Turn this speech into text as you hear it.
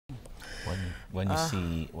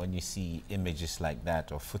When you see images like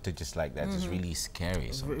that or footages like that, it's really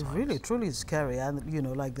scary sometimes. Really, truly scary. And you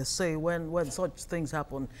know, like they say, when such things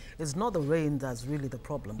happen, it's not the rain that's really the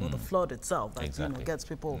problem, but the flood itself that you know gets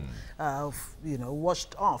people you know,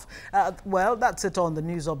 washed off. Well, that's it on the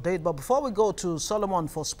news update. But before we go to Solomon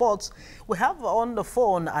for sports, we have on the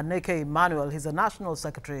phone Aneke Emmanuel. He's the National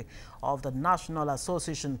Secretary of the National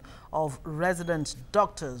Association of Resident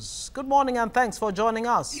Doctors. Good morning and thanks for joining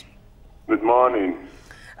us. Good morning.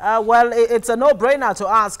 Well, it's a no-brainer to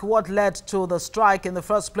ask what led to the strike in the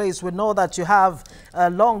first place. We know that you have a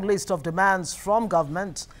long list of demands from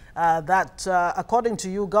government that, according to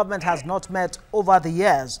you, government has not met over the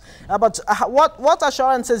years. But what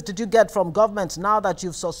assurances did you get from government now that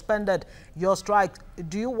you've suspended your strike?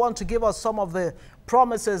 Do you want to give us some of the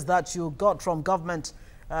promises that you got from government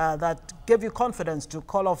that gave you confidence to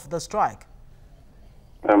call off the strike?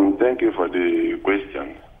 Thank you for the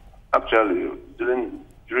question. Actually,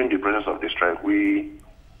 during the process of the strike, we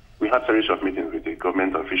had a series of meetings with the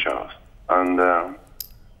government officials, and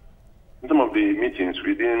in some of the meetings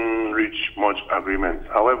we didn't reach much agreement.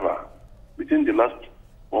 However, within the last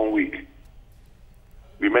 1 week,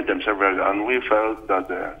 we met them several, and we felt that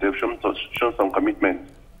they've shown some commitment,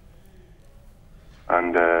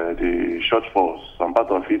 and the shortfalls, some part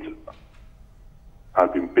of it,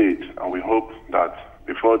 have been paid, and we hope that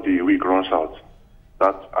before the week runs out,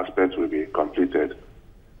 that aspect will be completed.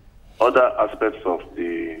 Other aspects of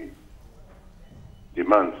the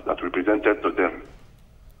demands that we presented to them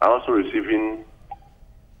are also receiving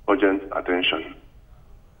urgent attention.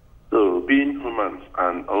 So being human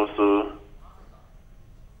and also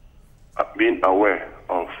being aware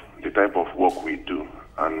of the type of work we do,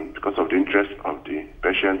 and because of the interest of the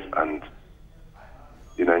patients and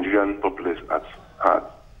the Nigerian populace at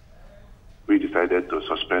heart, we decided to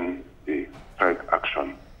suspend the strike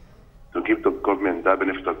action to give the government that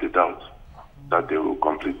benefit of the doubt that they will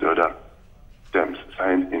complete the other terms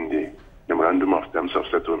signed in the Memorandum of Terms of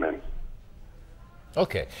Settlement.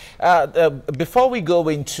 Okay. Before we go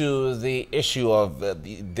into the issue of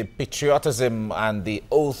the patriotism and the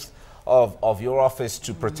oath of your office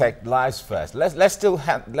to protect lives first, let's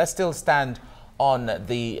still stand on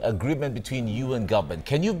the agreement between you and government.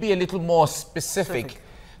 Can you be a little more specific?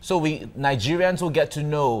 So Nigerians will get to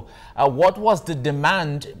know what was the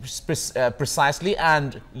demand precisely,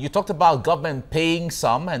 and you talked about government paying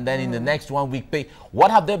some, and then in the next 1 week pay. What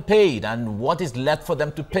have they paid, and what is left for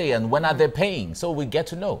them to pay, and when are they paying? So we get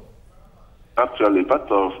to know. Actually, part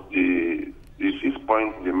of the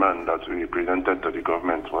 6-point demand that we presented to the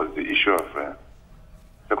government was the issue of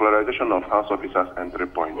secularization of house officers' entry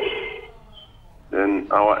points. Then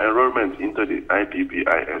our enrollment into the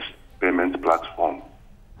IPPIS payment platform,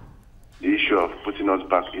 the issue of putting us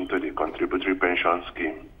back into the contributory pension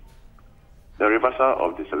scheme, the reversal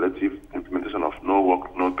of the selective implementation of no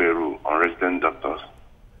work, no pay rule on resident doctors,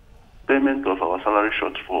 payment of our salary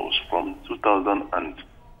shortfalls from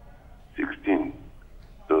 2016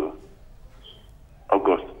 to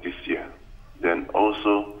August this year, then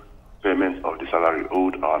also payment of the salary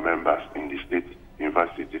owed our members in the state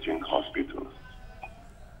university teaching hospitals.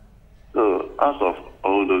 So out of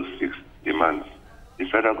all those 6 demands, the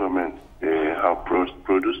federal government, they have promised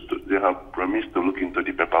to look into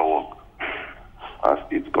the paperwork as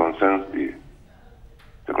it concerns the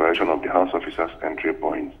declaration of the house officers' entry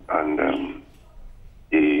points and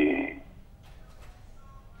the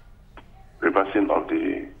reversing of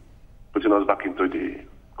the putting us back into the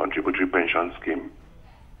contributory pension scheme.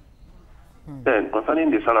 Then,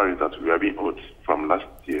 concerning the salaries that we have been owed from last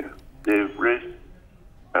year, they've raised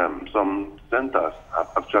some centers have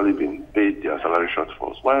actually been paid their salary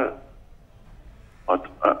shortfalls, while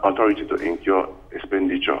authority to incur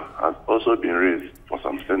expenditure has also been raised for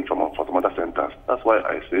some other centers. That's why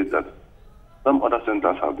I said that some other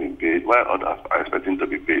centers have been paid, while others are expecting to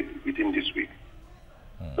be paid within this week.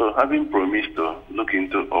 So having promised to look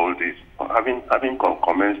into all this, having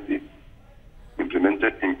commenced the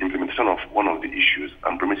implementation of one of the issues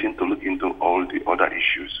and promising to look into all the other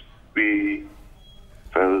issues, we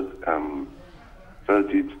felt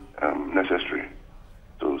it necessary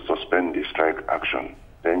to suspend the strike action,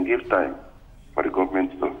 then give time for the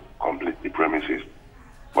government to complete the promises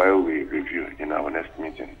while we review in our next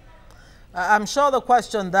meeting. I'm sure the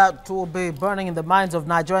question that will be burning in the minds of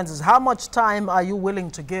Nigerians is how much time are you willing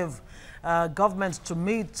to give government to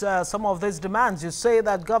meet some of these demands? You say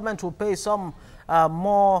that government will pay some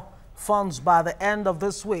more funds by the end of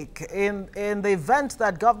this week. In the event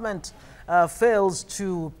that government fails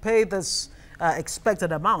to pay this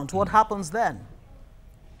expected amount, what happens then?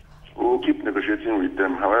 We'll keep negotiating with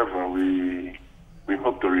them. However, we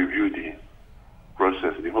hope to review the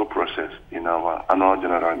approval process in our annual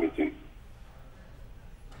general meeting.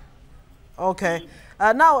 Okay.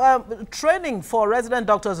 Now, training for resident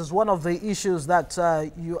doctors is one of the issues that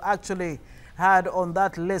you actually had on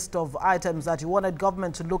that list of items that you wanted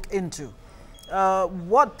government to look into.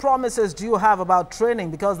 What promises do you have about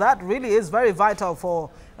training? Because that really is very vital for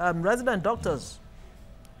resident doctors.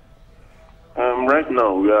 Right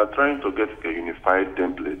now, we are trying to get a unified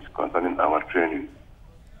template concerning our training.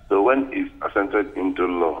 So when it's assented into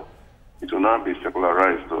law, it will now be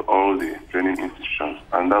secularized to all the training institutions,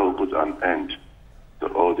 and that will put an end to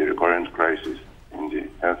all the recurrent crises in the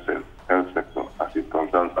health sector as it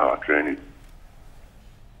concerns our training.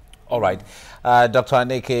 All right. Dr.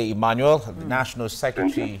 Aneke Emmanuel, the National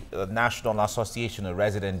Secretary of the National Association of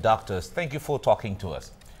Resident Doctors, thank you for talking to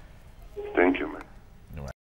us.